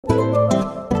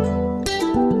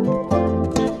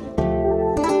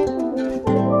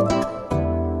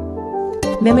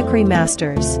Mimicry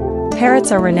masters.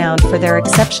 Parrots are renowned for their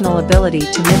exceptional ability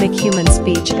to mimic human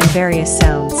speech and various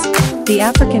sounds. The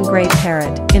African gray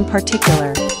parrot, in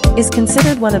particular, is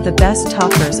considered one of the best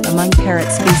talkers among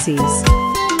parrot species.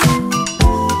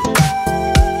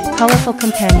 Colorful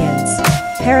companions.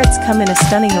 Parrots come in a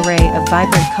stunning array of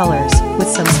vibrant colors, with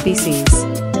some species,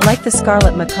 like the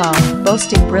scarlet macaw,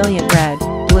 boasting brilliant red,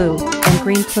 blue, and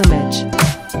green plumage.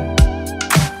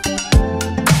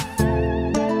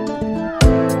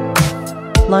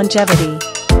 Longevity.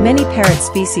 Many parrot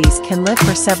species can live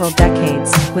for several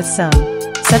decades, with some,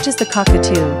 such as the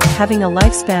cockatoo, having a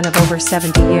lifespan of over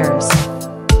 70 years.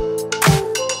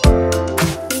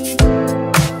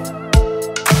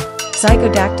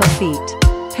 Zygodactyl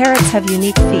feet. Parrots have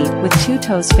unique feet with 2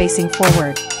 toes facing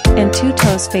forward, and 2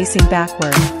 toes facing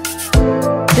backward.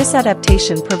 This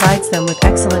adaptation provides them with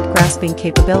excellent grasping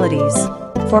capabilities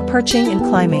for perching and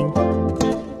climbing.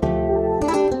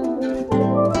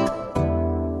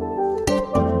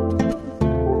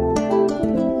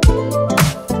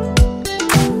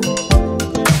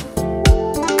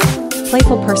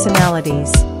 Playful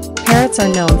personalities. Parrots are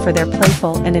known for their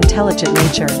playful and intelligent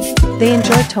nature. They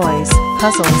enjoy toys,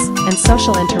 puzzles, and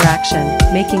social interaction,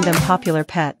 making them popular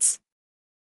pets.